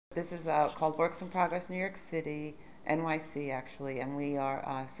This is called Works in Progress New York City, NYC actually, and we are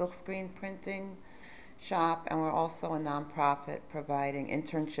a silkscreen printing shop, and we're also a nonprofit providing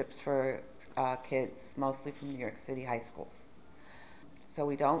internships for kids, mostly from New York City high schools. So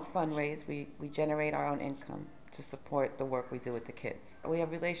we don't fundraise, we generate our own income to support the work we do with the kids. We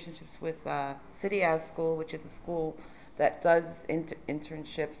have relationships with City As School, which is a school that does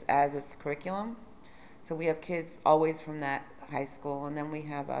internships as its curriculum. So we have kids always from that high school, and then we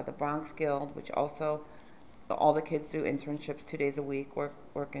have the Bronx Guild, which also all the kids do internships 2 days a week, work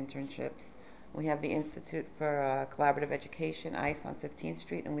internships. We have the Institute for Collaborative Education, ICE, on 15th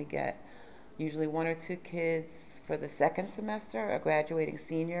Street, and we get usually 1 or 2 kids for the second semester, a graduating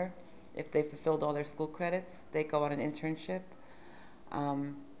senior. If they fulfilled all their school credits, they go on an internship.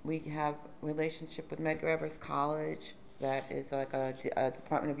 We have relationship with Medgar Evers College, that is like a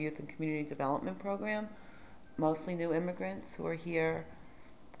Department of Youth and Community Development program. Mostly new immigrants who are here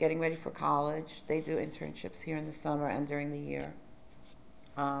getting ready for college. They do internships here in the summer and during the year.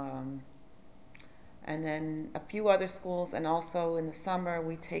 And then a few other schools, and also in the summer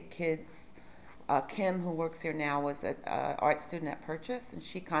we take kids. Kim, who works here now, was an art student at Purchase, and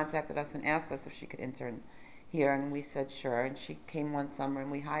she contacted us and asked us if she could intern here, and we said sure, and she came one summer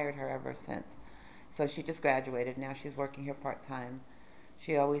and we hired her ever since. So she just graduated, now she's working here part-time.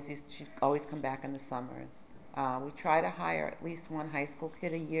 She'd always come back in the summers. We try to hire at least 1 high school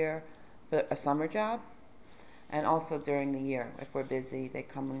kid a year for a summer job, and also during the year, if we're busy, they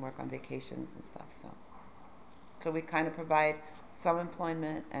come and work on vacations and stuff. So we kind of provide some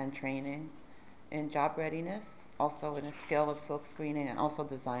employment and training in job readiness, also in a skill of silk screening, and also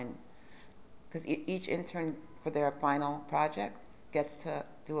design. Because each intern for their final project gets to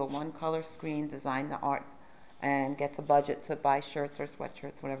do a 1-color screen, design the art, and gets a budget to buy shirts or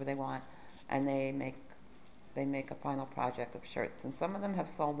sweatshirts, whatever they want, and they make a final project of shirts. And some of them have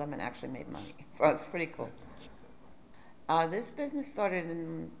sold them and actually made money. So it's pretty cool. This business started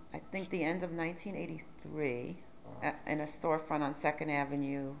in, I think, the end of 1983 in a storefront on 2nd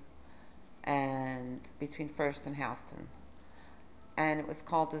Avenue and between 1st and Houston. And it was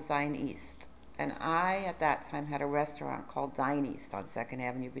called Design East. And I, at that time, had a restaurant called Dine East on 2nd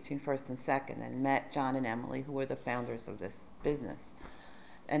Avenue between 1st and 2nd, and met John and Emily, who were the founders of this business.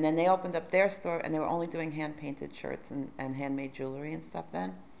 And then they opened up their store, and they were only doing hand-painted shirts and handmade jewelry and stuff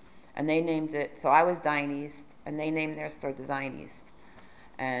then. And they named it, so I was Dine East, and they named their store Design East.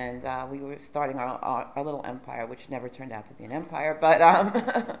 And we were starting our little empire, which never turned out to be an empire, but,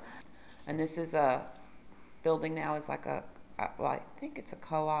 and this is a building now, is like well, I think it's a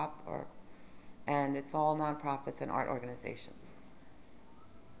co-op, and it's all nonprofits and art organizations.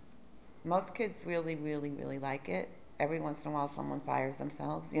 Most kids really, really, really like it. Every once in a while someone fires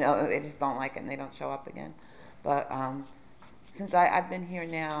themselves, they just don't like it and they don't show up again. But since I've been here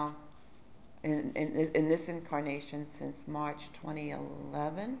now in this incarnation since March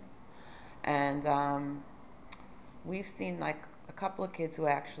 2011, and we've seen like a couple of kids who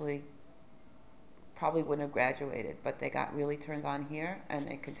actually probably wouldn't have graduated, but they got really turned on here, and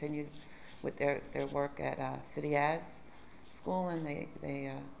they continued with their work at City As School, and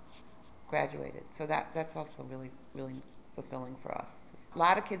they graduated. So that's also really, really fulfilling for us. A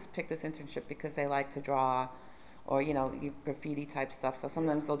lot of kids pick this internship because they like to draw, or graffiti type stuff. So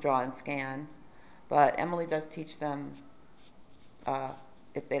sometimes they'll draw and scan, but Emily does teach them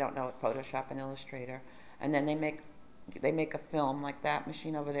if they don't know it, Photoshop and Illustrator, and then they make a film. Like that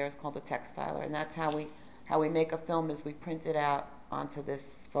machine over there is called a textiler, and that's how we make a film. Is we print it out onto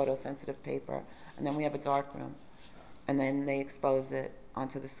this photosensitive paper, and then we have a dark room, and then they expose it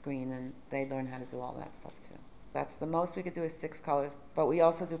onto the screen, and they learn how to do all that stuff too. That's the most we could do is 6 colors, but we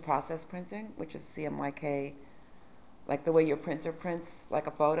also do process printing, which is CMYK, like the way your printer prints like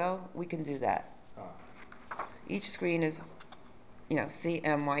a photo, we can do that. Each screen is,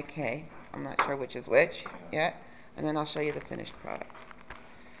 CMYK. I'm not sure which is which yet, and then I'll show you the finished product.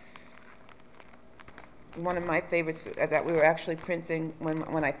 One of my favorites that we were actually printing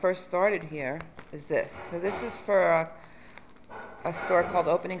when I first started here is this. So this was for a store called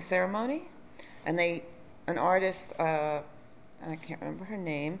Opening Ceremony, and an artist, I can't remember her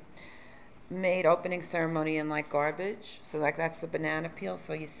name, made Opening Ceremony in like garbage. So like that's the banana peel.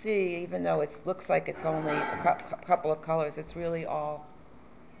 So you see, even though it looks like it's only a couple of colors, it really is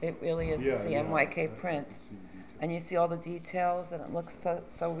a CMYK print. And you see all the details, and it looks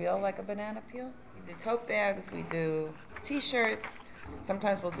so real, like a banana peel. We do tote bags, we do t-shirts,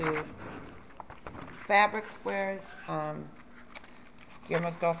 sometimes we'll do fabric squares.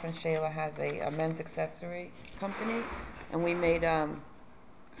 Guillermo's girlfriend Sheila has a men's accessory company, and we made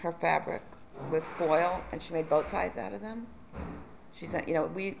her fabric with foil, and she made bow ties out of them. She sent, you know,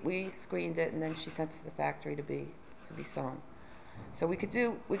 we screened it and then she sent it to the factory to be sewn. So we could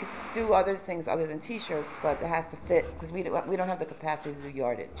do other things other than T-shirts, but it has to fit because we don't have the capacity to do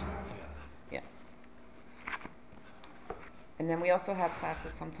yardage. Yeah. And then we also have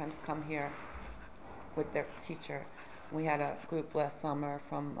classes sometimes come here with their teacher. We had a group last summer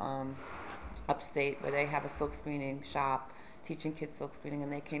from upstate where they have a silk screening shop teaching kids silk screening,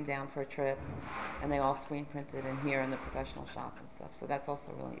 and they came down for a trip and they all screen printed in here in the professional shop and stuff. So that's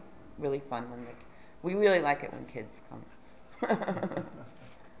also really, really fun when we really like it when kids come.